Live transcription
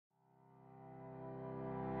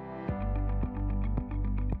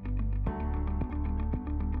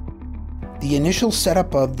The initial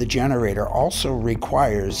setup of the generator also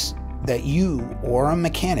requires that you or a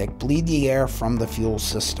mechanic bleed the air from the fuel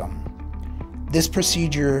system. This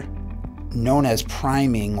procedure, known as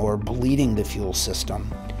priming or bleeding the fuel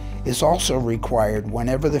system, is also required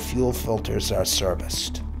whenever the fuel filters are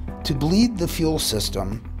serviced. To bleed the fuel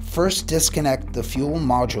system, first disconnect the fuel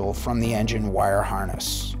module from the engine wire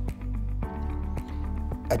harness.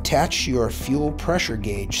 Attach your fuel pressure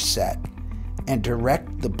gauge set and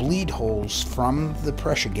direct the bleed hose from the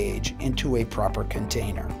pressure gauge into a proper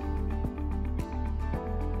container.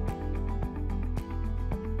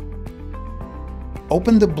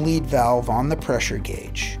 Open the bleed valve on the pressure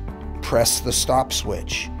gauge, press the stop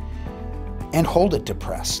switch, and hold it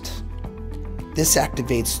depressed. This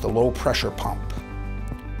activates the low pressure pump.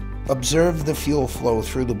 Observe the fuel flow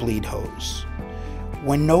through the bleed hose.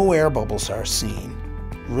 When no air bubbles are seen,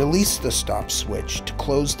 release the stop switch to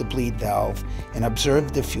close the bleed valve and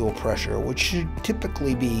observe the fuel pressure, which should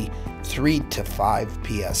typically be 3 to 5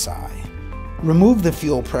 psi. Remove the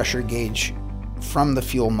fuel pressure gauge from the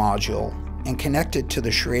fuel module and connect it to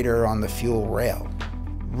the Schrader on the fuel rail.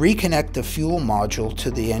 Reconnect the fuel module to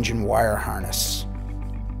the engine wire harness.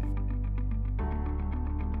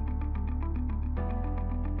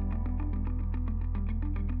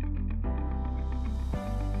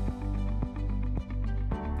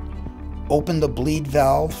 Open the bleed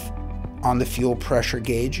valve on the fuel pressure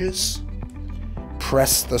gauges,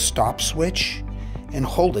 press the stop switch, and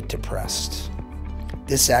hold it depressed.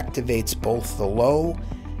 This activates both the low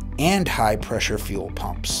and high pressure fuel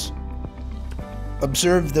pumps.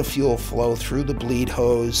 Observe the fuel flow through the bleed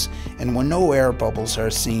hose, and when no air bubbles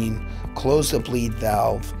are seen, close the bleed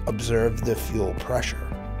valve, observe the fuel pressure.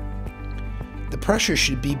 The pressure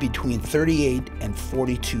should be between 38 and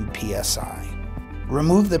 42 psi.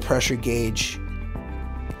 Remove the pressure gauge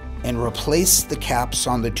and replace the caps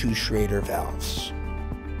on the 2 Schrader valves.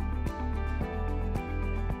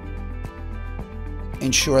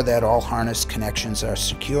 Ensure that all harness connections are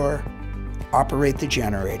secure, operate the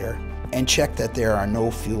generator, and check that there are no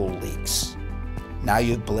fuel leaks. Now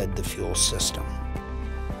you've bled the fuel system.